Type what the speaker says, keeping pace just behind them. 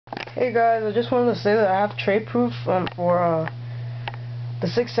Hey guys, I just wanted to say that I have trade proof for the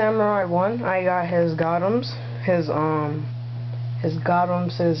SixSamurai1. I got his Gotams, his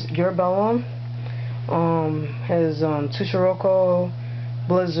Gotams, his Durabellum, his Tsushiroko,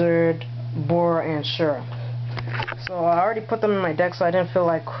 Blizzard, Bora, and Shura. So I already put them in my deck, so I didn't feel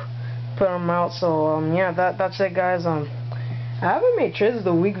like putting them out. So yeah, that's it, guys. I haven't made trades of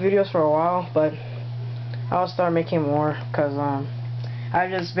the week videos for a while, but I'll start making more because I've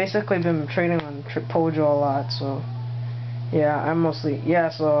just basically been trading on pojo a lot. So yeah,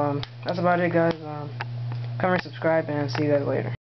 so that's about it, guys. Come and subscribe, and see you guys later.